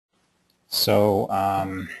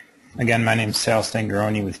Again, my name is Sal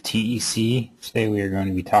Stangaroni with TEC. Today we are going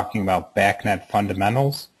to be talking about BACnet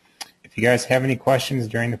fundamentals. If you guys have any questions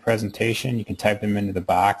during the presentation, you can type them into the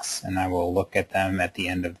box and I will look at them at the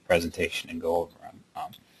end of the presentation and go over them.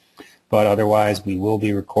 But otherwise, we will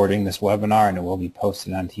be recording this webinar and it will be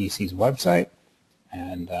posted on TEC's website.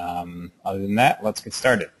 And other than that, let's get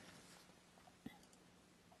started.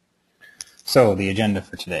 So the agenda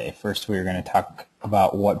for today. First, we're going to talk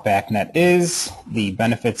about what BACnet is, the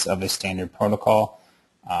benefits of a standard protocol,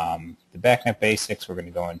 the BACnet basics. We're going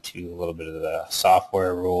to go into a little bit of the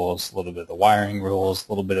software rules, a little bit of the wiring rules,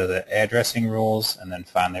 a little bit of the addressing rules, and then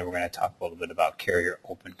finally we're going to talk a little bit about carrier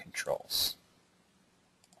open controls.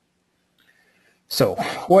 So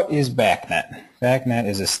what is BACnet? BACnet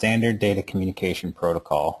is a standard data communication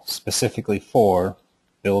protocol specifically for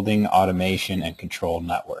building automation and control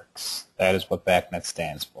networks. That is what BACnet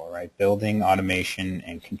stands for, right? Building automation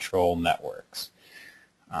and control networks.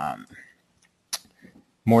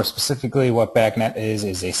 More specifically, what BACnet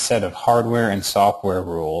is a set of hardware and software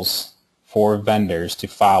rules for vendors to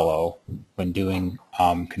follow when doing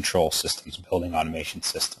control systems, building automation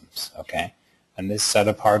systems, okay? And this set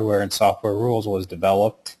of hardware and software rules was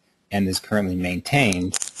developed and is currently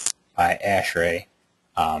maintained by ASHRAE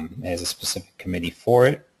as a specific committee for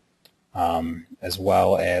it, as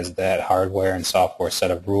well as that hardware and software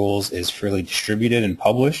set of rules is freely distributed and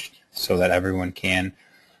published so that everyone can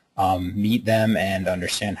meet them and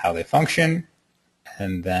understand how they function.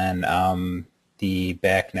 And then the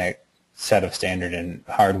BACnet set of standard and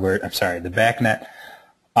hardware, the BACnet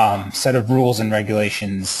set of rules and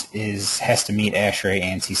regulations has to meet ASHRAE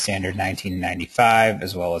ANSI standard 1995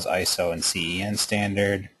 as well as ISO and CEN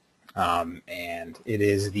standard. And it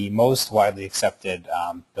is the most widely accepted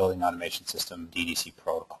building automation system DDC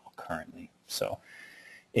protocol currently. So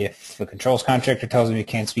if the controls contractor tells you you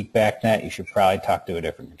can't speak BACnet, you should probably talk to a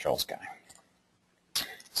different controls guy.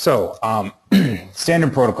 So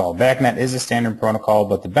standard protocol. BACnet is a standard protocol,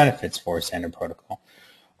 but the benefits for a standard protocol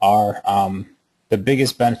are the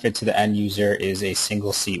biggest benefit to the end user is a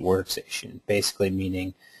single seat workstation, basically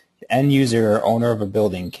meaning the end user or owner of a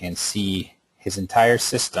building can see his entire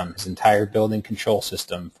system, his entire building control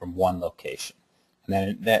system from one location.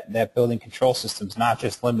 And then that building control system is not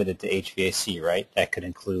just limited to HVAC, right? That could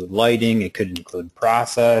include lighting, it could include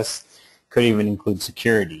process, could even include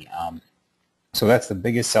security. So that's the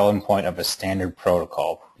biggest selling point of a standard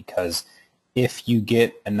protocol, because if you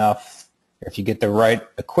get enough, or if you get the right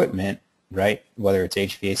equipment, right, whether it's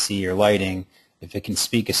HVAC or lighting, if it can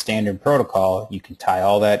speak a standard protocol, you can tie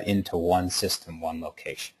all that into one system, one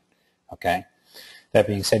location. Okay. That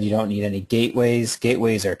being said, you don't need any gateways.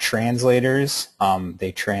 Gateways are translators.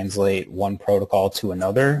 They translate one protocol to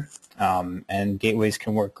another, and gateways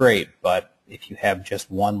can work great, but if you have just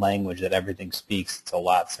one language that everything speaks, it's a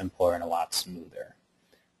lot simpler and a lot smoother.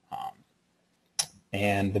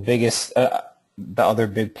 And the other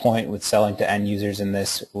big point with selling to end users in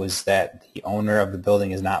this was that the owner of the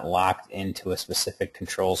building is not locked into a specific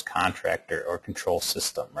controls contractor or control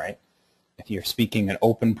system, right? If you're speaking an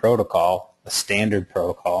open protocol, a standard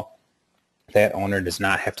protocol, that owner does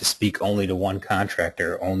not have to speak only to one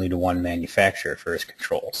contractor or only to one manufacturer for his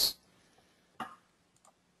controls.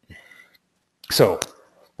 So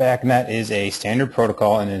BACnet is a standard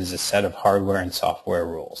protocol and it is a set of hardware and software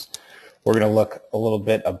rules. We're going to look a little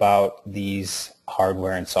bit about these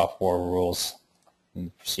hardware and software rules in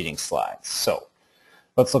the preceding slides. So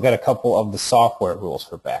let's look at a couple of the software rules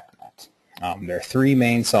for BACnet. There are three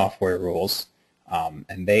main software rules,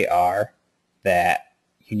 and they are that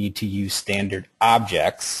you need to use standard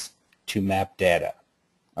objects to map data.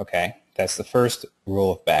 Okay, that's the first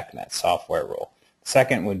rule of BACnet, software rule. The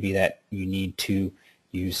second would be that you need to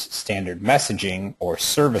use standard messaging or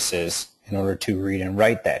services in order to read and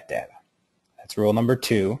write that data. That's rule number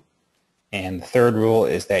 2. And the third rule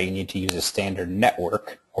is that you need to use a standard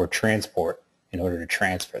network or transport in order to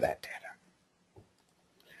transfer that data.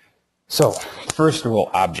 So, first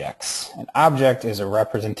rule, objects. An object is a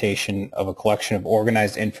representation of a collection of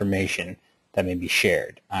organized information that may be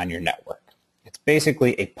shared on your network. It's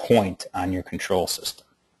basically a point on your control system.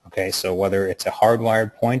 Okay, so whether it's a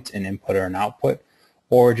hardwired point, an input or an output,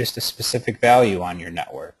 or just a specific value on your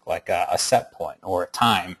network, like a set point or a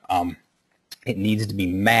time, it needs to be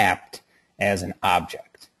mapped as an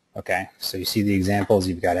object. Okay, so you see the examples,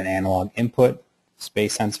 you've got an analog input,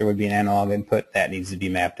 space sensor would be an analog input, that needs to be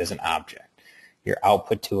mapped as an object. Your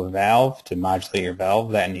output to a valve, to modulate your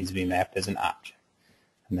valve, that needs to be mapped as an object.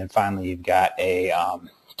 And then finally you've got a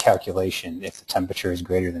calculation. If the temperature is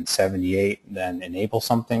greater than 78, then enable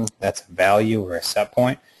something, that's a value or a set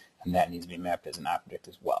point, and that needs to be mapped as an object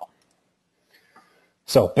as well.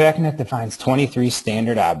 So BACnet defines 23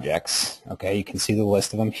 standard objects. Okay, you can see the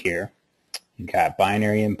list of them here. You've got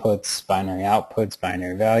binary inputs, binary outputs,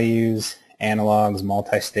 binary values, analogs,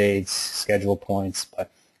 multi-states, schedule points.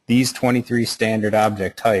 But these 23 standard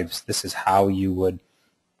object types, this is how you would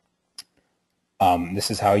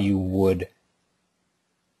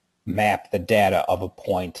map the data of a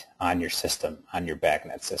point on your system, on your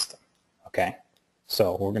BACnet system. Okay,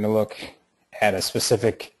 so we're going to look at a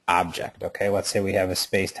specific object. Okay, let's say we have a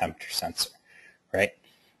space temperature sensor, right?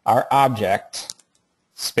 Our object,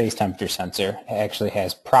 space temperature sensor, actually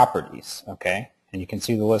has properties. Okay, and you can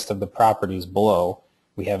see the list of the properties below.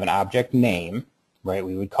 We have an object name, right?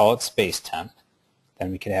 We would call it space temp.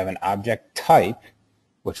 Then we could have an object type,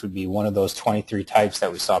 which would be one of those 23 types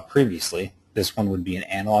that we saw previously. This one would be an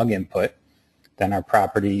analog input. Then our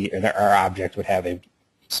property, or our object, would have a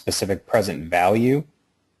specific present value,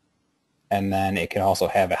 and then it can also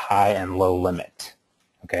have a high and low limit.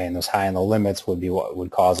 Okay, and those high and low limits would be what would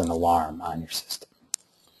cause an alarm on your system.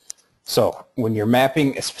 So when you're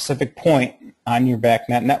mapping a specific point on your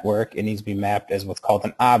BACnet network, it needs to be mapped as what's called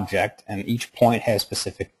an object, and each point has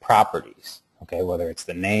specific properties. Okay, whether it's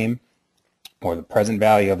the name or the present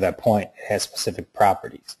value of that point, it has specific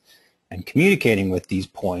properties. And communicating with these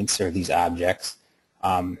points or these objects,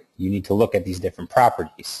 you need to look at these different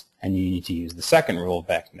properties, and you need to use the second rule of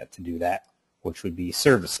BACnet to do that, which would be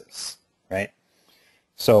services, right?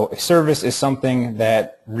 So a service is something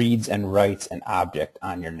that reads and writes an object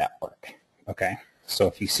on your network, okay? So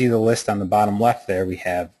if you see the list on the bottom left there, we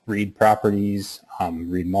have read properties,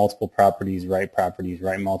 read multiple properties, write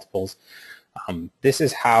multiples. This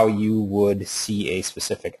is how you would see a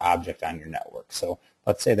specific object on your network. So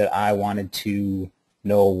let's say that I wanted to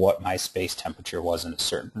know what my space temperature was in a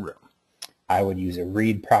certain room. I would use a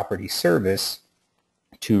read property service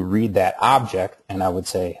to read that object, and I would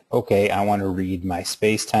say, okay, I want to read my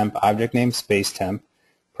space temp, object name space temp,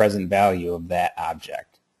 present value of that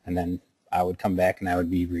object. And then I would come back and I would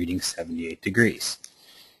be reading 78 degrees.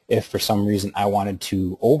 If for some reason I wanted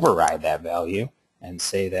to override that value and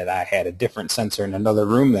say that I had a different sensor in another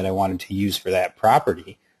room that I wanted to use for that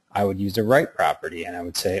property, I would use a write property, and I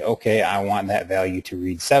would say, okay, I want that value to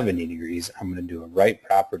read 70 degrees. I'm going to do a write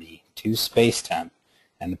property to space temp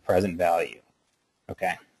and the present value.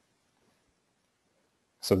 Okay.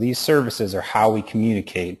 So these services are how we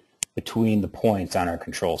communicate between the points on our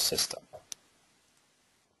control system.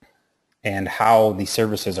 And how the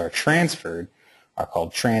services are transferred are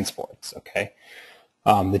called transports. Okay.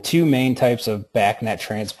 The two main types of BACnet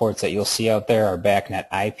transports that you'll see out there are BACnet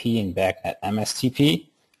IP and BACnet MSTP.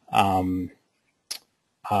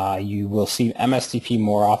 You will see MSTP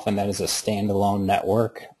more often. That is a standalone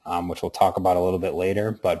network, which we'll talk about a little bit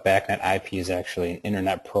later, but BACnet IP is actually an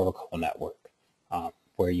internet protocol network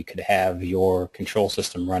where you could have your control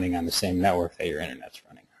system running on the same network that your internet's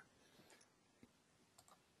running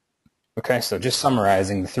on. Okay, so just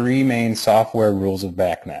summarizing, the three main software rules of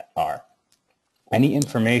BACnet are: any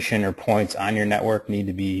information or points on your network need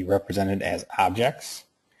to be represented as objects,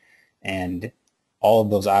 and all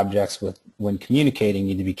of those objects, when communicating,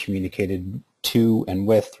 need to be communicated to and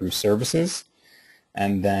with through services.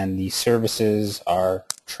 And then the services are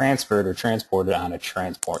transferred or transported on a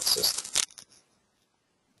transport system.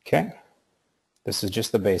 Okay, this is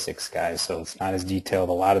just the basics, guys, so it's not as detailed.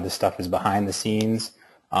 A lot of this stuff is behind the scenes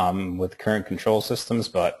with current control systems,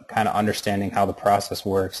 but kind of understanding how the process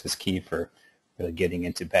works is key for really getting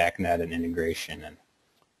into BACnet and integration and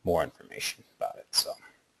more information about it. So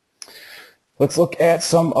let's look at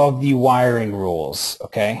some of the wiring rules,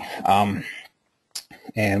 okay?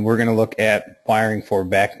 And we're going to look at wiring for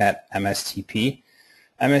BACnet MSTP.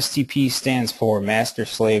 MSTP stands for Master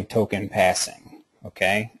Slave Token Passing,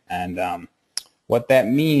 okay? And what that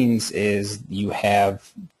means is you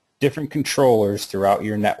have different controllers throughout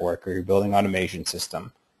your network or your building automation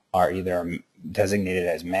system are either designated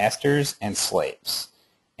as masters and slaves.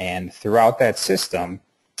 And throughout that system,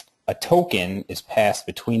 a token is passed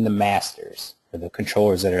between the masters, or the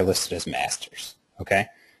controllers that are listed as masters. Okay?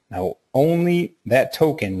 Now, only that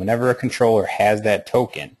token, whenever a controller has that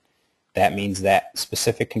token, that means that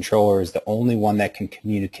specific controller is the only one that can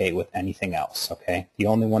communicate with anything else. Okay? The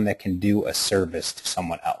only one that can do a service to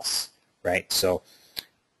someone else. Right? So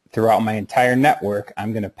throughout my entire network,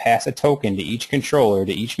 I'm going to pass a token to each controller,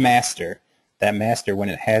 to each master. That master, when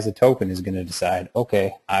it has a token, is going to decide,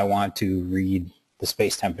 okay, I want to read the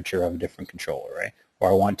space temperature of a different controller, right? Or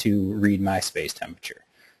I want to read my space temperature.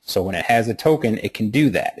 So when it has a token, it can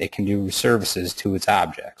do that. It can do services to its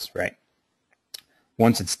objects, right?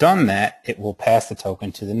 Once it's done that, it will pass the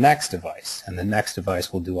token to the next device, and the next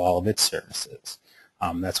device will do all of its services.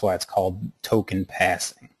 That's why it's called token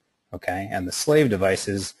passing. Okay, and the slave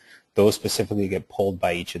devices, those specifically get pulled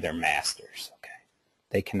by each of their masters. Okay,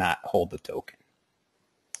 they cannot hold the token.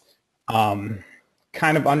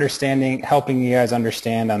 Kind of helping you guys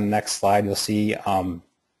understand on the next slide, you'll see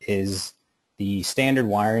is the standard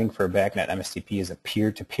wiring for a BACnet MSTP is a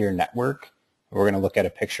peer-to-peer network. We're going to look at a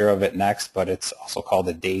picture of it next, but it's also called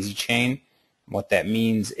a daisy chain. What that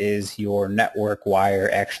means is your network wire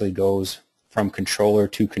actually goes from controller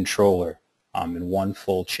to controller in one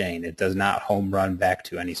full chain. It does not home run back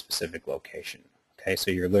to any specific location. Okay, so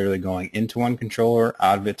you're literally going into one controller,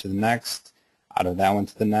 out of it to the next, out of that one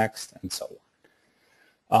to the next, and so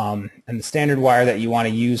on. And the standard wire that you want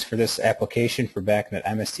to use for this application for BACnet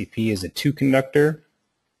MSTP is a 2-conductor.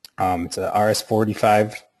 It's a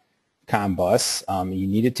RS-45 COM bus. You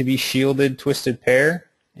need it to be shielded twisted pair,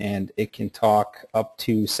 and it can talk up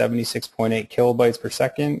to 76.8 kilobytes per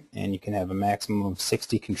second, and you can have a maximum of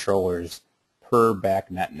 60 controllers per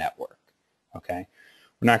BACnet network. Okay,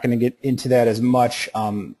 we're not going to get into that as much.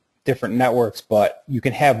 Different networks, but you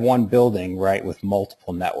can have one building, right, with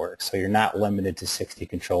multiple networks, so you're not limited to 60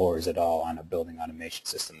 controllers at all on a building automation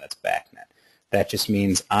system that's BACnet. That just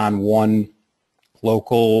means on one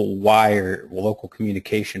local wire, local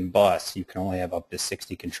communication bus, you can only have up to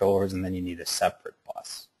 60 controllers, and then you need a separate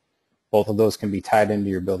bus. Both of those can be tied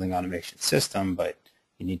into your building automation system, but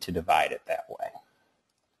you need to divide it that way.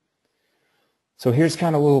 So here's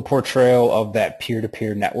kind of a little portrayal of that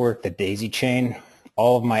peer-to-peer network, the daisy chain.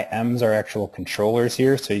 All of my M's are actual controllers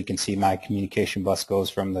here, so you can see my communication bus goes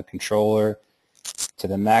from the controller to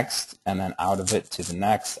the next, and then out of it to the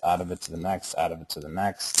next, out of it to the next, out of it to the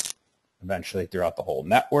next, eventually throughout the whole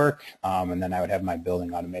network. And then I would have my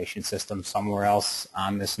building automation system somewhere else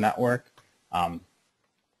on this network.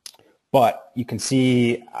 But you can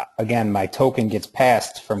see, again, my token gets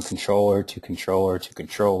passed from controller to controller to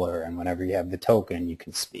controller, and whenever you have the token, you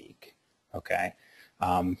can speak. Okay.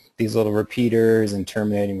 These little repeaters and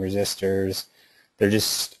terminating resistors, they're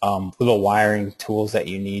just little wiring tools that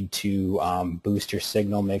you need to boost your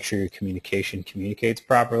signal, make sure your communication communicates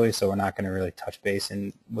properly. So we're not going to really touch base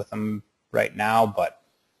with them right now, but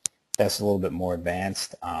that's a little bit more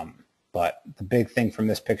advanced. But the big thing from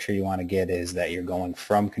this picture you want to get is that you're going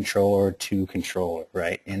from controller to controller,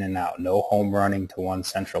 right, in and out. No home running to one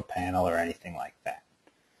central panel or anything like that.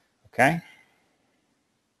 Okay?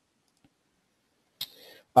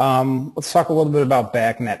 Let's talk a little bit about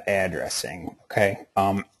BACnet addressing. Okay,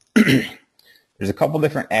 there's a couple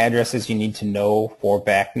different addresses you need to know for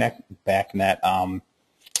BACnet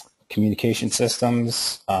communication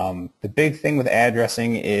systems. The big thing with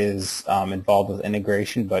addressing is involved with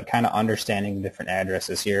integration, but kind of understanding the different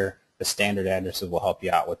addresses here. The standard addresses will help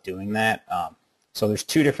you out with doing that. So there's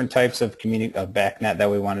two different types of BACnet that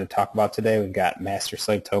we wanted to talk about today. We've got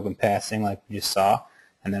master-slave token passing, like we just saw,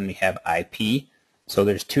 and then we have IP. So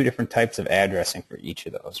there's two different types of addressing for each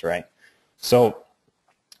of those, right? So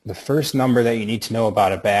the first number that you need to know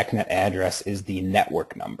about a BACnet address is the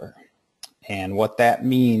network number. And what that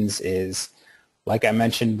means is, like I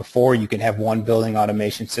mentioned before, you can have one building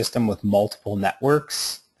automation system with multiple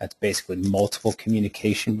networks. That's basically multiple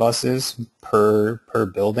communication buses per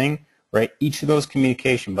building, right? Each of those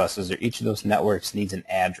communication buses or each of those networks needs an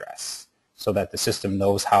address so that the system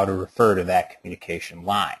knows how to refer to that communication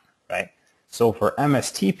line, right? So for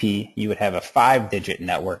MSTP, you would have a 5-digit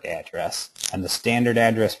network address, and the standard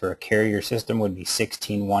address for a carrier system would be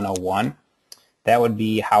 16101. That would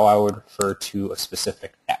be how I would refer to a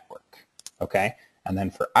specific network, okay? And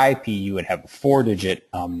then for IP, you would have a 4-digit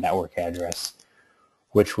network address,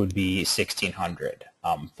 which would be 1600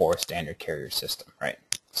 for a standard carrier system, right?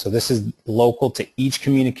 So this is local to each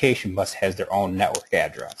communication bus has their own network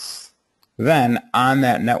address. Then on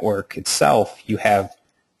that network itself, you have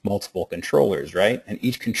multiple controllers, right? And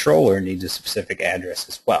each controller needs a specific address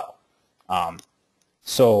as well.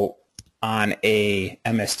 So on a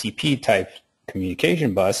MSTP type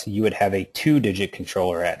communication bus, you would have a 2-digit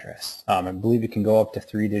controller address. I believe it can go up to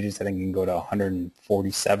 3 digits. I think it can go to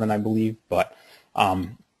 147, I believe. But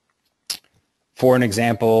for an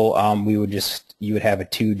example, you would have a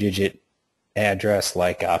 2-digit address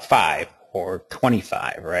like 5 or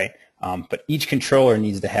 25, right? But each controller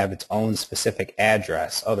needs to have its own specific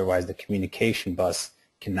address, otherwise the communication bus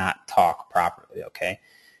cannot talk properly, okay?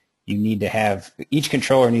 You need to have, each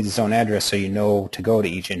controller needs its own address so you know to go to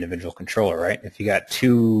each individual controller, right? If you got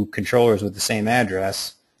 2 controllers with the same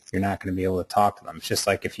address, you're not going to be able to talk to them. It's just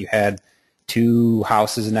like if you had 2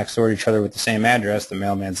 houses next door to each other with the same address, the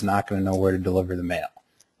mailman's not going to know where to deliver the mail,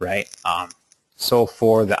 right? So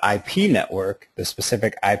for the IP network, the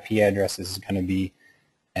specific IP address is going to be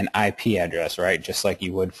an IP address, right? Just like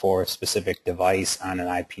you would for a specific device on an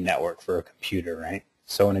IP network for a computer, right?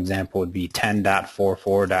 So an example would be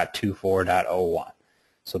 10.44.24.01.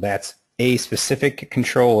 So that's a specific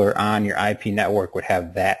controller on your IP network would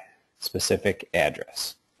have that specific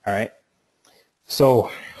address, all right?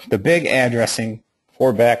 So the big addressing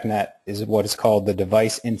for BACnet is what is called the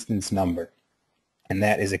device instance number. And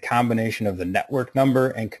that is a combination of the network number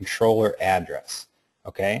and controller address,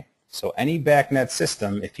 okay? So any BACnet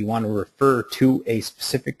system, if you want to refer to a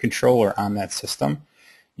specific controller on that system,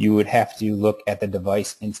 you would have to look at the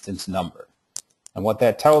device instance number. And what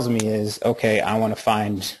that tells me is, okay, I want to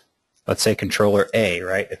find, let's say, controller A,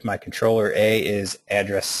 right? If my controller A is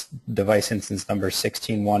address device instance number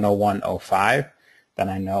 16.101.05, then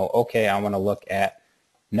I know, okay, I want to look at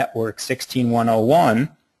network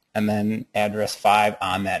 16.101 and then address 5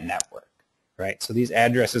 on that network, right? So these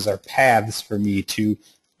addresses are paths for me to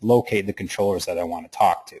locate the controllers that I want to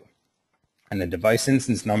talk to. And the device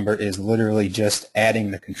instance number is literally just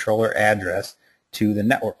adding the controller address to the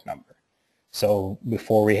network number. So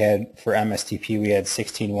before we had, for MSTP, we had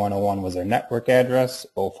 16.101 was our network address,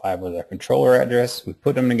 05 was our controller address. We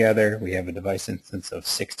put them together, we have a device instance of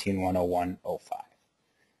 16.101.05,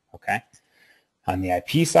 okay? On the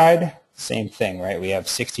IP side, same thing, right? We have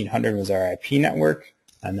 1600 was our IP network,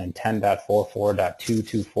 and then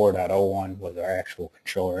 10.44.224.01 was our actual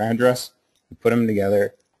controller address. We put them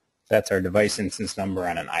together. That's our device instance number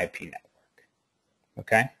on an IP network,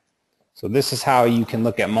 okay? So this is how you can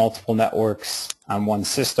look at multiple networks on one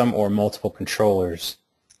system or multiple controllers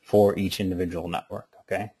for each individual network,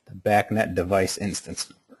 okay? The BACnet device instance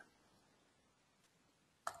number.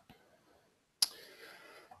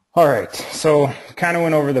 All right, so kind of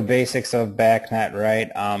went over the basics of BACnet,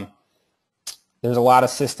 right? There's a lot of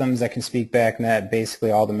systems that can speak BACnet.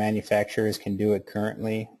 Basically, all the manufacturers can do it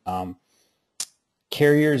currently.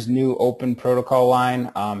 Carrier's new open protocol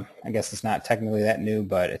line, I guess it's not technically that new,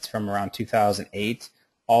 but it's from around 2008.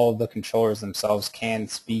 All of the controllers themselves can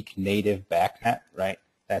speak native BACnet, right?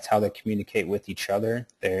 That's how they communicate with each other.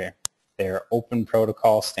 They're open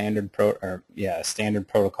protocol, standard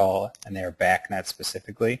protocol, and they're BACnet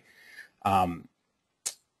specifically.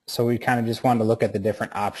 So we kind of just wanted to look at the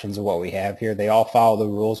different options of what we have here. They all follow the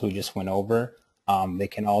rules we just went over. They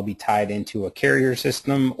can all be tied into a carrier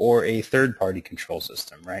system or a third-party control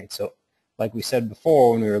system, right? So like we said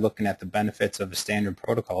before when we were looking at the benefits of a standard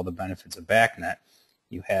protocol, the benefits of BACnet,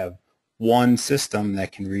 you have one system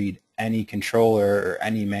that can read any controller or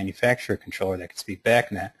any manufacturer controller that can speak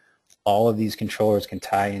BACnet. All of these controllers can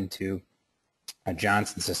tie into a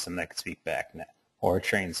Johnson system that can speak BACnet or a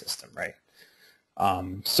train system, right?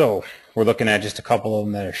 So we're looking at just a couple of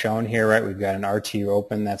them that are shown here, right? We've got an RTU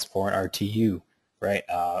open, that's for an RTU, right?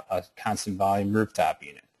 A constant volume rooftop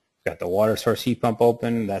unit. We've got the water source heat pump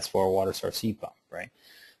open, that's for a water source heat pump, right?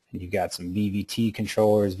 And you've got some VVT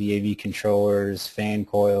controllers, VAV controllers, fan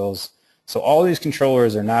coils. So all these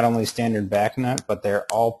controllers are not only standard BACnet, but they're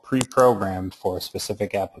all pre-programmed for a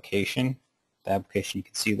specific application. The application you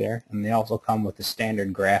can see there, and they also come with a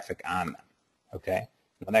standard graphic on them, okay?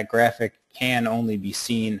 Now that graphic can only be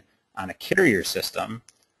seen on a carrier system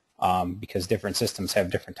because different systems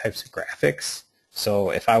have different types of graphics.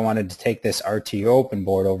 So if I wanted to take this RTU open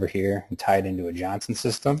board over here and tie it into a Johnson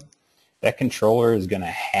system, that controller is going to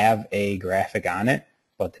have a graphic on it,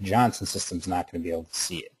 but the Johnson system is not going to be able to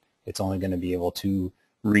see it. It's only going to be able to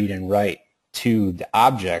read and write to the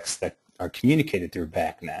objects that are communicated through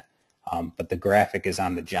BACnet, but the graphic is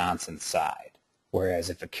on the Johnson side. Whereas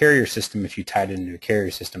if a carrier system, if you tied it into a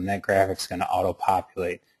carrier system, that graphic's going to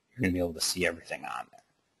auto-populate. You're going to be able to see everything on there,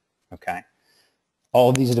 okay? All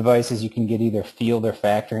of these devices you can get either field or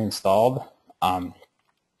factory installed.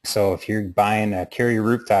 So if you're buying a carrier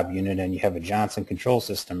rooftop unit and you have a Johnson control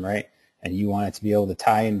system, right, and you want it to be able to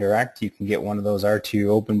tie in direct, you can get one of those R2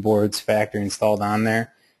 open boards factory installed on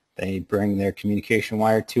there. They bring their communication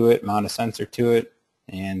wire to it, mount a sensor to it,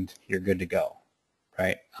 and you're good to go,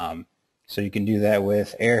 right? So you can do that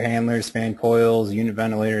with air handlers, fan coils, unit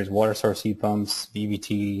ventilators, water source heat pumps,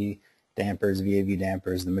 VVT dampers, VAV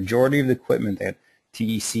dampers. The majority of the equipment that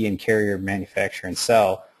TEC and carrier manufacture and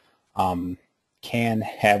sell can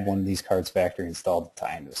have one of these cards factory installed to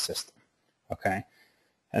tie into a system, okay?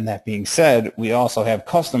 And that being said, we also have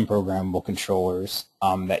custom programmable controllers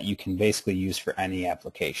that you can basically use for any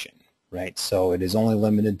application, right? So it is only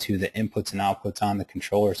limited to the inputs and outputs on the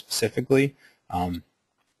controller specifically.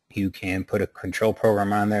 You can put a control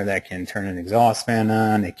program on there that can turn an exhaust fan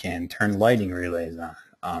on. It can turn lighting relays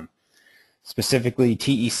on. Specifically,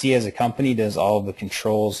 TEC as a company does all of the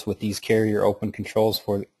controls with these carrier open controls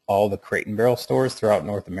for all the crate and barrel stores throughout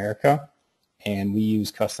North America. and we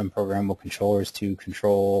use custom programmable controllers to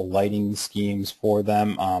control lighting schemes for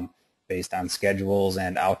them based on schedules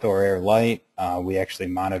and outdoor air light. We actually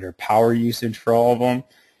monitor power usage for all of them.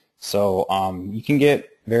 So you can get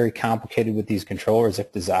very complicated with these controllers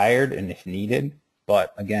if desired and if needed,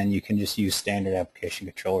 but again, you can just use standard application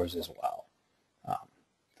controllers as well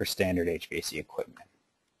for standard HVAC equipment.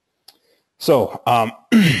 So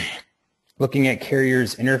looking at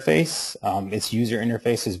Carrier's interface, its user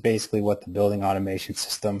interface is basically what the building automation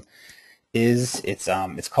system is. It's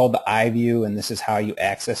called the iView, and this is how you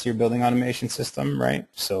access your building automation system, right?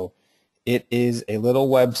 So it is a little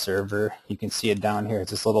web server. You can see it down here.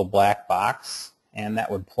 It's this little black box, and that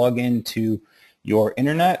would plug into your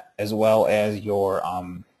internet as well as your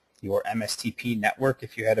MSTP network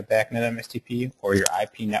if you had a BACnet MSTP, or your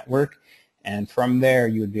IP network. And from there,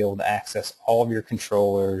 you would be able to access all of your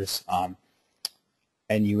controllers,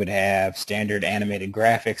 and you would have standard animated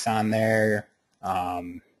graphics on there.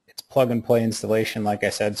 It's plug-and-play installation, like I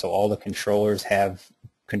said, so all the controllers have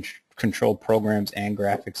control programs and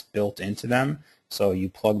graphics built into them. So you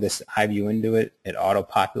plug this iView into it, it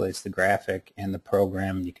auto-populates the graphic and the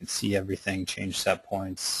program, and you can see everything, change set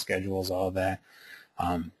points, schedules, all of that.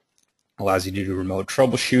 Allows you to do remote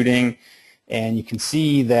troubleshooting, and you can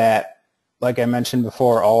see that, like I mentioned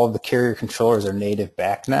before, all of the Carrier controllers are native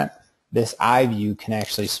BACnet. This iView can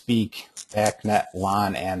actually speak BACnet,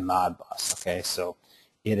 LAN, and Modbus. Okay, so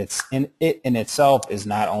it in itself is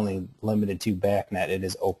not only limited to BACnet, it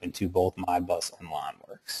is open to both Modbus and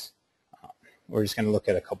LANWorks. We're just going to look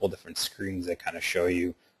at a couple different screens that kind of show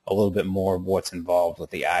you a little bit more of what's involved with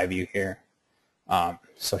the iView here.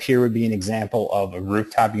 So here would be an example of a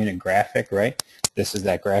rooftop unit graphic, right? This is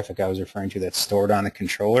that graphic I was referring to that's stored on the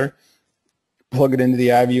controller. Plug it into the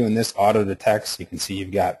iView, and this auto detects. You can see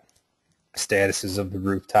you've got statuses of the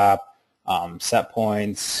rooftop, set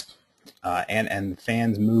points, and the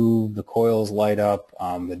fans move, the coils light up,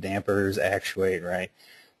 the dampers actuate, right?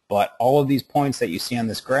 But all of these points that you see on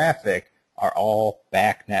this graphic are all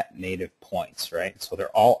BACnet native points, right? So they're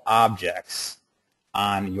all objects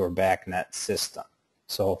on your BACnet system.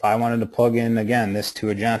 So if I wanted to plug in, again, this to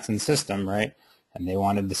a Johnson system, right, and they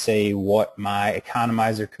wanted to say what my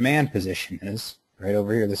economizer command position is, right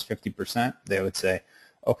over here, this 50%, they would say,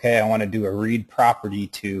 okay, I want to do a read property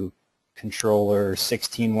to controller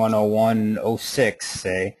 16.101.06,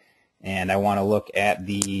 say, and I want to look at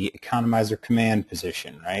the economizer command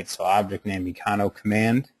position, right? So object name econo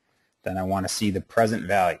command, then I want to see the present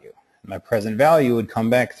value. My present value would come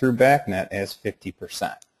back through BACnet as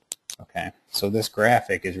 50%. Okay, so this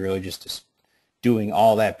graphic is really just doing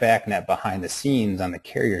all that BACnet behind the scenes on the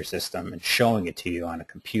Carrier system and showing it to you on a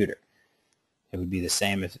computer. It would be the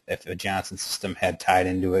same if a Johnson system had tied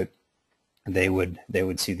into it. They would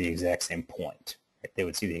see the exact same point. They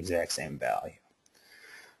would see the exact same value.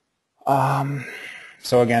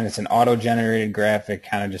 So again, it's an auto-generated graphic,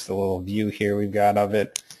 kind of just a little view here we've got of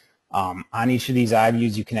it. On each of these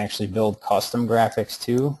iViews, you can actually build custom graphics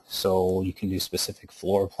too. So you can do specific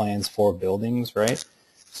floor plans for buildings, right?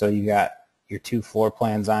 So you got your two floor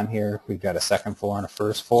plans on here. We've got a second floor and a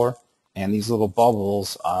first floor, and these little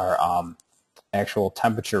bubbles are actual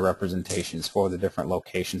temperature representations for the different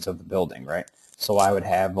locations of the building, right? So I would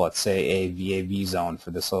have, let's say, a VAV zone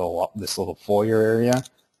for this little foyer area.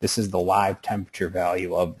 This is the live temperature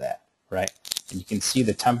value of that, right? And you can see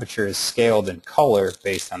the temperature is scaled in color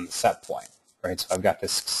based on the set point, right? So I've got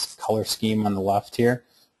this color scheme on the left here.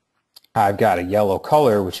 I've got a yellow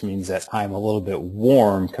color, which means that I'm a little bit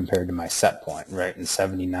warm compared to my set point, right? In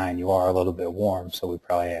 79, you are a little bit warm, so we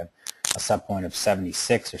probably have a set point of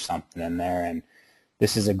 76 or something in there. And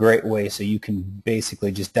this is a great way so you can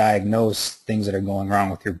basically just diagnose things that are going wrong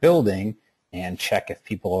with your building and check if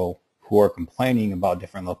people who are complaining about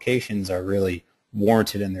different locations are really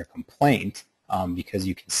warranted in their complaint, because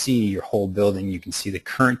you can see your whole building, you can see the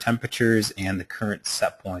current temperatures and the current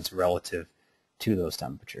set points relative to those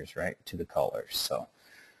temperatures, right, to the colors. So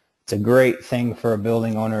it's a great thing for a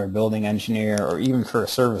building owner, a building engineer, or even for a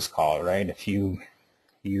service call, right? If you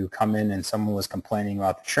come in and someone was complaining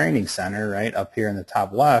about the training center, right, up here in the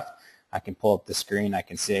top left, I can pull up the screen, I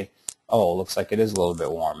can say, oh, it looks like it is a little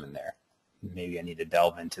bit warm in there. Maybe I need to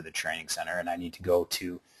delve into the training center and I need to go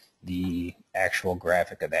to the actual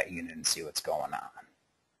graphic of that unit and see what's going on.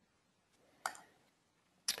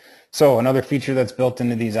 So another feature that's built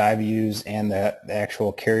into these iViews and the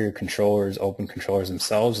actual Carrier controllers, open controllers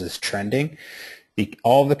themselves, is trending.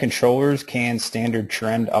 All of the controllers can standard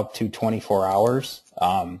trend up to 24 hours.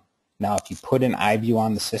 Now if you put an iView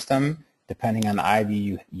on the system, depending on the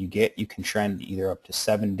iView you get, you can trend either up to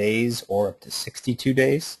 7 days or up to 62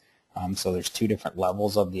 days. So there's two different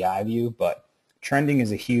levels of the iView, but trending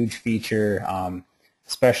is a huge feature,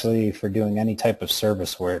 especially for doing any type of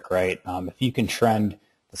service work, right? If you can trend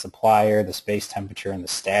the supplier, the space temperature, and the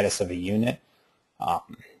status of a unit,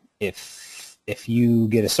 if you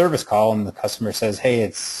get a service call and the customer says, hey,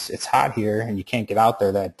 it's hot here and you can't get out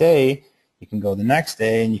there that day, you can go the next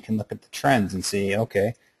day and you can look at the trends and see,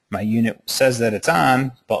 okay, my unit says that it's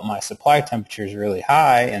on, but my supply temperature is really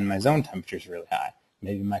high and my zone temperature is really high.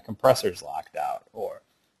 Maybe my compressor's locked out. Or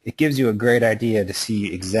it gives you a great idea to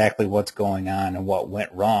see exactly what's going on and what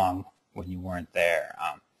went wrong when you weren't there.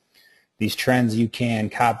 These trends, you can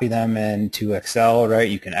copy them into Excel, right?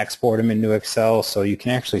 You can export them into Excel, so you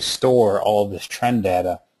can actually store all of this trend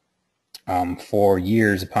data for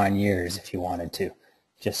years upon years if you wanted to,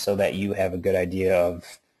 just so that you have a good idea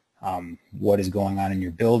of what is going on in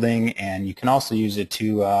your building, and you can also use it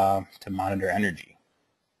to monitor energy.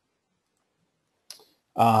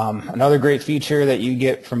 Another great feature that you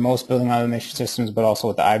get from most building automation systems, but also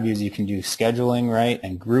with the iView, is you can do scheduling, right,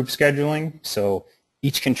 and group scheduling. So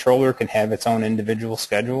each controller can have its own individual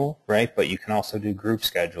schedule, right, but you can also do group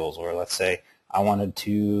schedules, or let's say I wanted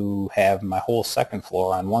to have my whole second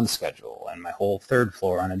floor on one schedule and my whole third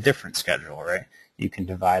floor on a different schedule, right? You can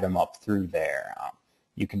divide them up through there.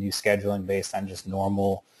 You can do scheduling based on just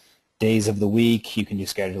normal days of the week. You can do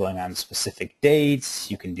scheduling on specific dates.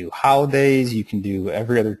 You can do holidays. You can do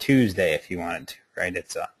every other Tuesday if you wanted to, right?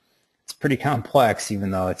 It's pretty complex,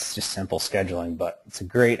 even though it's just simple scheduling, but it's a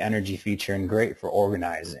great energy feature and great for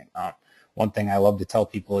organizing. One thing I love to tell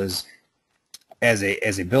people is, as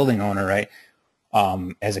a building owner, right,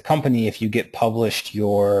 as a company, if you get published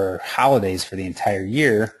your holidays for the entire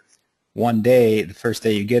year, one day, the first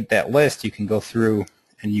day you get that list, you can go through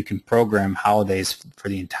and you can program holidays for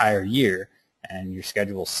the entire year, and your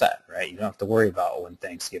schedule's set, right? You don't have to worry about when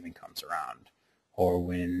Thanksgiving comes around or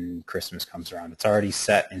when Christmas comes around. It's already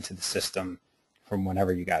set into the system from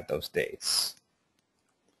whenever you got those dates.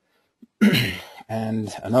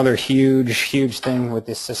 And another huge thing with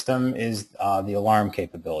this system is the alarm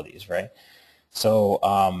capabilities, right?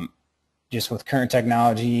 So just with current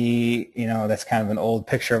technology, you know, that's kind of an old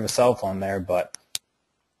picture of a cell phone there, but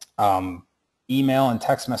email and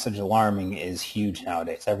text message alarming is huge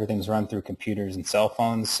nowadays. Everything's run through computers and cell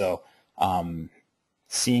phones, so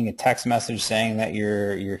seeing a text message saying that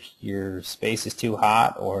your space is too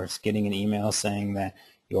hot, or it's getting an email saying that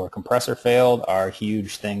your compressor failed, are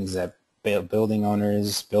huge things that building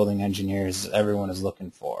owners, building engineers, everyone is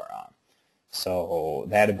looking for. So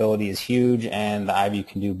that ability is huge, and the iView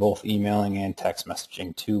can do both emailing and text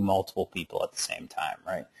messaging to multiple people at the same time,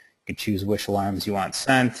 right? You can choose which alarms you want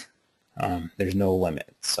sent. There's no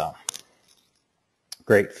limit, so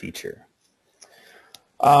great feature.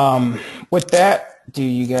 With that, do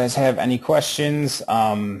you guys have any questions?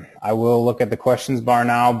 I will look at the questions bar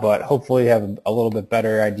now, but hopefully you have a little bit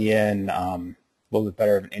better idea and a little bit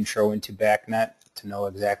better of an intro into BACnet to know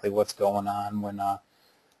exactly what's going on when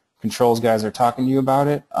controls guys are talking to you about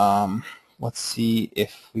it. Let's see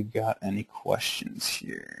if we've got any questions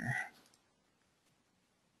here.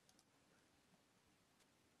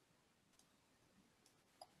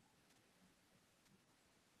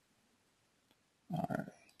 All right.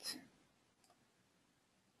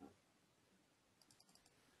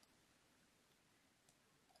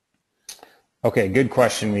 Okay, good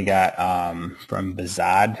question we got from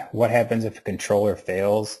Bazad. What happens if a controller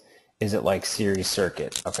fails? Is it like series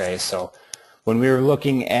circuit? Okay, so when we were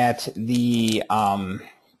looking at the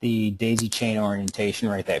daisy chain orientation,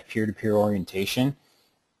 right, that peer-to-peer orientation,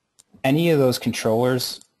 any of those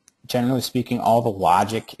controllers, generally speaking, all the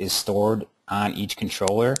logic is stored on each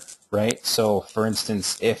controller, right? So for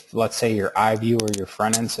instance, if let's say your iView or your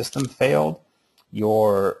front-end system failed,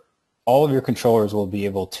 all of your controllers will be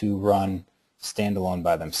able to run standalone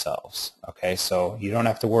by themselves. Okay, so you don't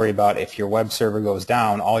have to worry about if your web server goes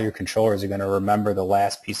down, all your controllers are going to remember the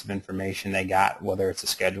last piece of information they got, whether it's a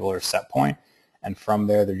schedule or set point, and from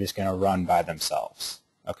there they're just going to run by themselves.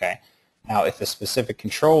 Okay, now if a specific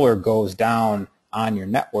controller goes down on your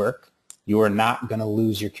network, you are not going to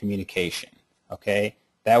lose your communication. Okay,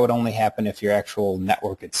 that would only happen if your actual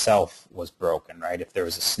network itself was broken, right? If there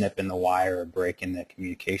was a snip in the wire or a break in the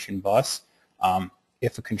communication bus.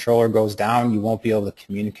 If a controller goes down, you won't be able to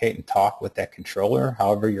communicate and talk with that controller.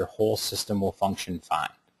 However, your whole system will function fine.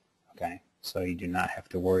 Okay, so you do not have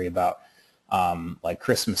to worry about like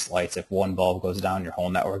Christmas lights. If one bulb goes down, your whole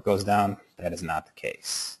network goes down. That is not the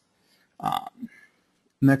case.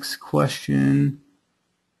 Next question.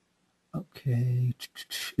 Okay,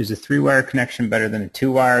 is a 3-wire connection better than a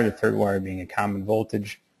 2-wire? The third wire being a common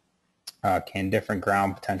voltage. Can different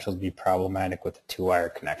ground potentials be problematic with a 2-wire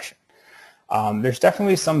connection? There's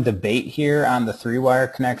definitely some debate here on the 3-wire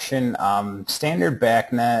connection. Standard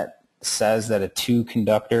BACnet says that a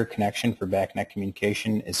 2-conductor connection for BACnet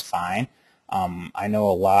communication is fine. I know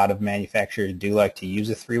a lot of manufacturers do like to use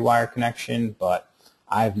a 3-wire connection, but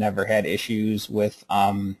I've never had issues with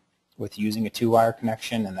using a 2-wire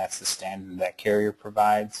connection, and that's the standard that Carrier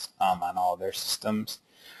provides on all their systems.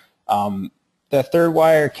 The 3rd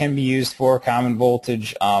wire can be used for common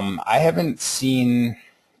voltage. I haven't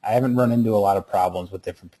run into a lot of problems with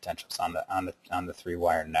different potentials on the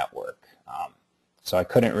 3-wire network. So I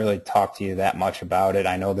couldn't really talk to you that much about it.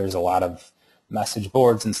 I know there's a lot of message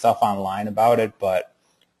boards and stuff online about it, but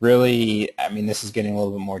really, I mean, this is getting a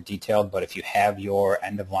little bit more detailed, but if you have your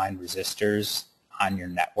end-of-line resistors on your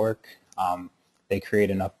network, they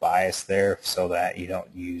create enough bias there so that you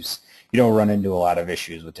don't run into a lot of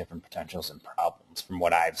issues with different potentials and problems from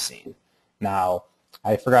what I've seen. Now,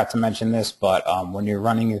 I forgot to mention this, but when you're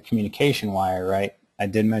running your communication wire, right, I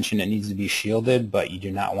did mention it needs to be shielded, but you do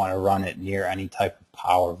not want to run it near any type of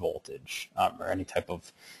power voltage or any type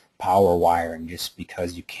of power wiring, just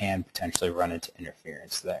because you can potentially run into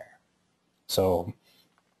interference there. So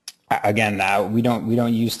again, we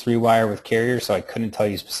don't use 3-wire with Carrier, so I couldn't tell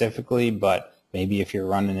you specifically, but maybe if you're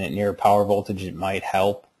running it near power voltage, it might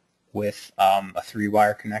help with a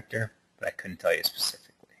 3-wire connector, but I couldn't tell you specifically.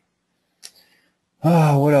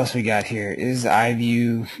 What else we got here?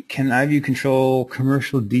 Can iView control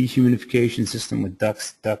commercial dehumidification system with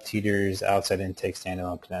duct heaters, outside intake,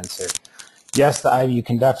 standalone condenser? Yes, the iView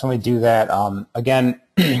can definitely do that. Again,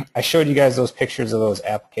 I showed you guys those pictures of those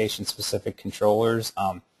application-specific controllers.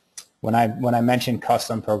 When I mentioned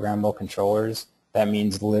custom programmable controllers, that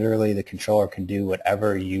means literally the controller can do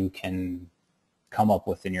whatever you can come up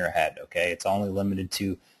with in your head. Okay, it's only limited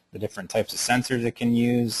to the different types of sensors it can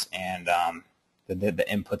use and the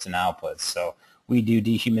inputs and outputs. So we do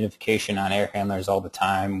dehumidification on air handlers all the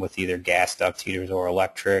time with either gas duct heaters or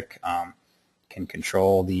electric. Can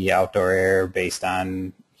control the outdoor air based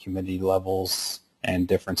on humidity levels and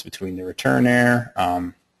difference between the return air.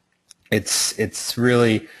 It's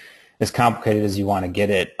really as complicated as you want to get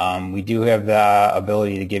it. We do have the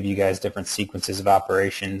ability to give you guys different sequences of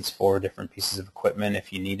operations for different pieces of equipment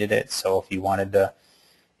if you needed it. So if you wanted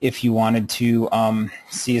to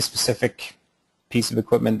see a specific piece of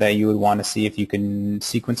equipment that you would want to see if you can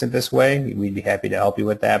sequence it this way, we'd be happy to help you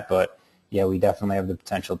with that. But yeah, we definitely have the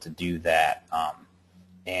potential to do that.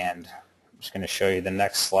 And I'm just going to show you the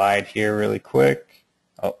next slide here really quick.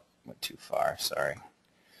 Oh, went too far, sorry.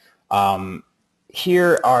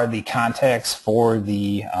 Here are the contacts for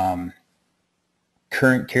the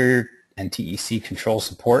current Carrier and TEC control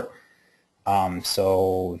support.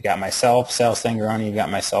 So we've got myself, Sal Stangaroni, you've got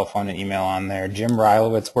my cell phone and email on there. Jim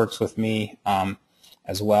Rylowitz works with me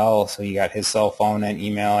as well, so you got his cell phone and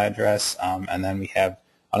email address. And then we have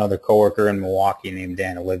another coworker in Milwaukee named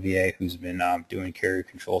Dan Olivier, who's been doing Carrier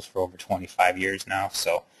controls for over 25 years now.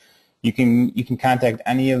 So you can contact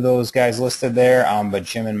any of those guys listed there, but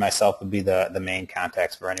Jim and myself would be the main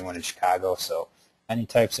contacts for anyone in Chicago. So any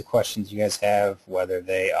types of questions you guys have, whether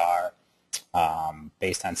they are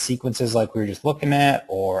based on sequences like we were just looking at,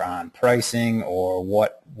 or on pricing, or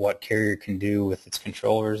what Carrier can do with its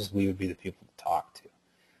controllers, we would be the people to talk to.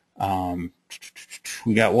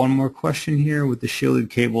 We got one more question here. With the shielded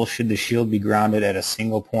cable, should the shield be grounded at a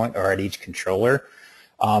single point or at each controller?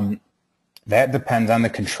 That depends on the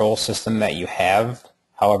control system that you have.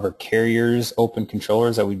 However, Carrier's open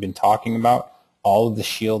controllers that we've been talking about, all of the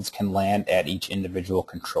shields can land at each individual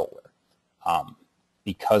controller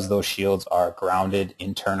because those shields are grounded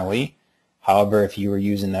internally. However, if you were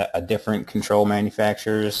using a different control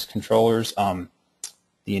manufacturer's controllers,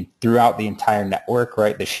 throughout the entire network,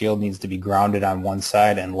 right, the shield needs to be grounded on one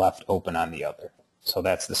side and left open on the other. So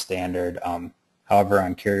that's the standard. However,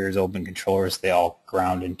 on Carrier's open controllers, they all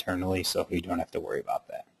ground internally, so you don't have to worry about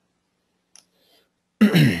that.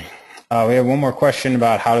 We have one more question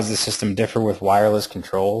about how does the system differ with wireless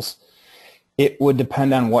controls. It would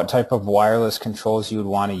depend on what type of wireless controls you would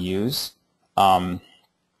want to use.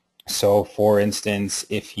 So for instance,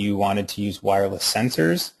 if you wanted to use wireless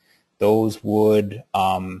sensors, those would,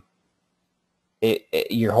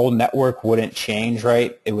 your whole network wouldn't change,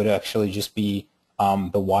 right? It would actually just be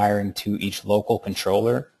the wiring to each local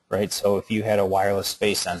controller, right? So if you had a wireless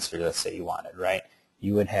space sensor, let's say you wanted, right?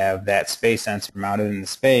 You would have that space sensor mounted in the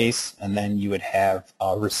space, and then you would have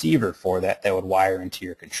a receiver for that would wire into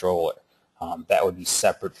your controller. That would be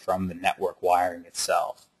separate from the network wiring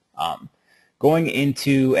itself. Going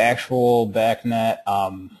into actual BACnet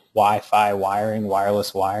Wi-Fi wiring,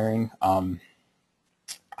 wireless wiring,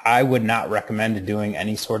 I would not recommend doing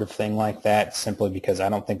any sort of thing like that simply because I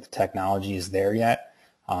don't think the technology is there yet.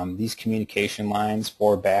 These communication lines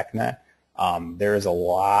for BACnet, there is a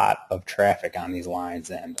lot of traffic on these lines,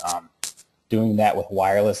 and doing that with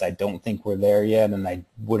wireless, I don't think we're there yet, and I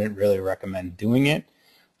wouldn't really recommend doing it.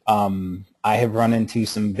 I have run into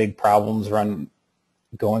some big problems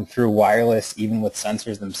going through wireless, even with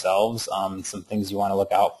sensors themselves. Some things you want to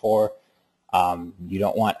look out for. You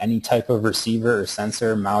don't want any type of receiver or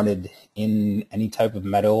sensor mounted in any type of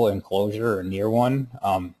metal enclosure or near one.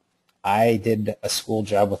 I did a school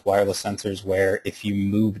job with wireless sensors where if you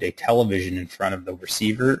moved a television in front of the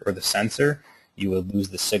receiver or the sensor, you would lose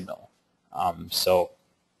the signal. So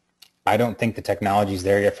I don't think the technology is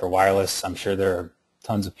there yet for wireless. I'm sure there are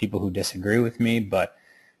tons of people who disagree with me, but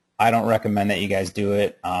I don't recommend that you guys do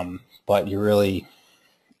it. But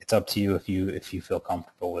it's up to you if you feel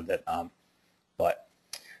comfortable with it. But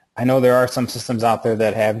I know there are some systems out there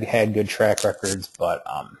that have had good track records, but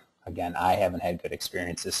again, I haven't had good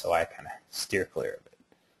experiences, so I kind of steer clear of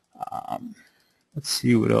it. Let's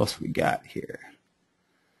see what else we got here.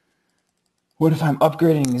 What if I'm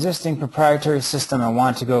upgrading an existing proprietary system and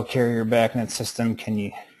want to go carrier BACnet system? Can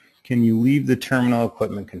you leave the terminal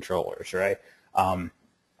equipment controllers, right?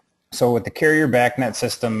 So with the carrier BACnet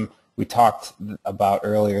system, we talked about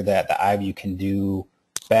earlier that the iView can do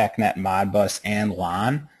BACnet, Modbus, and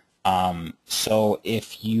LAN. So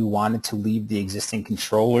if you wanted to leave the existing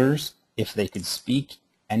controllers, if they could speak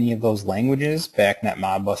any of those languages, BACnet,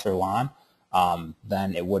 Modbus, or LAN,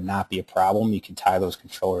 then it would not be a problem. You can tie those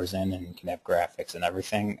controllers in and you can have graphics and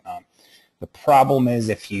everything. The problem is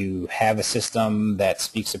if you have a system that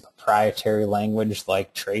speaks a proprietary language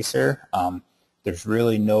like Tracer, there's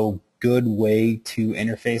really no good way to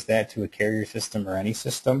interface that to a carrier system or any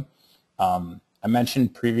system. I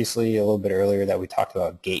mentioned previously a little bit earlier that we talked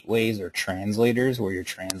about gateways or translators where you're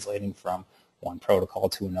translating from one protocol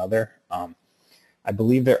to another. I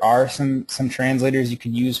believe there are some translators you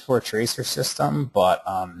could use for a tracer system, but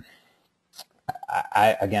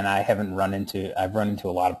I've run into a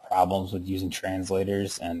lot of problems with using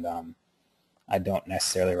translators, and I don't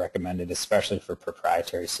necessarily recommend it, especially for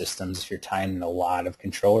proprietary systems. If you're tying in a lot of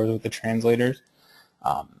controllers with the translators,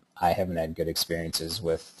 I haven't had good experiences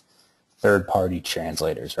with third-party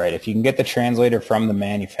translators, right? If you can get the translator from the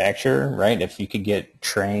manufacturer, right, if you could get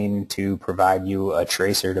trained to provide you a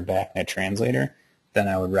tracer to BACnet translator, then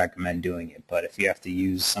I would recommend doing it. But if you have to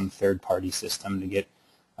use some third-party system to get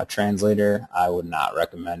a translator, I would not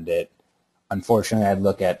recommend it. Unfortunately, I'd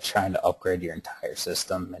look at trying to upgrade your entire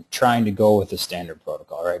system and trying to go with the standard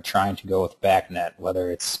protocol, right? Trying to go with BACnet,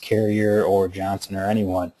 whether it's Carrier or Johnson or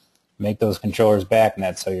anyone, make those controllers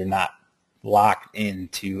BACnet so you're not locked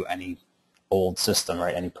into any old system,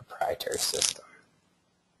 right? Any proprietary system.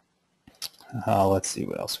 Let's see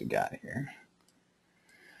what else we got here.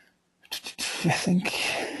 I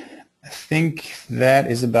think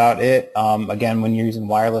that is about it. Again, when you're using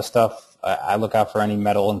wireless stuff, I look out for any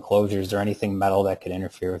metal enclosures or anything metal that could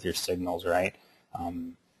interfere with your signals, right?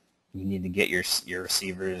 You need to get your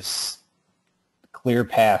receivers clear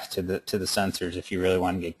path to the sensors if you really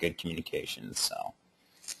want to get good communications. So,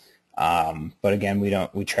 but again,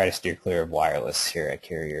 we try to steer clear of wireless here at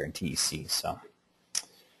Carrier and TEC. So.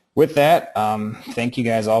 With that, thank you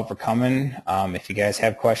guys all for coming. If you guys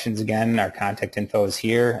have questions, again, our contact info is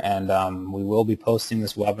here, and we will be posting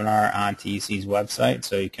this webinar on TEC's website,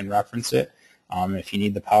 so you can reference it. If you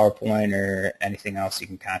need the PowerPoint or anything else, you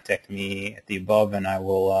can contact me at the above, and I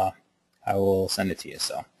will send it to you.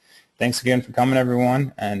 So, thanks again for coming,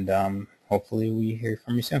 everyone, and hopefully we hear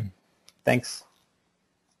from you soon. Thanks.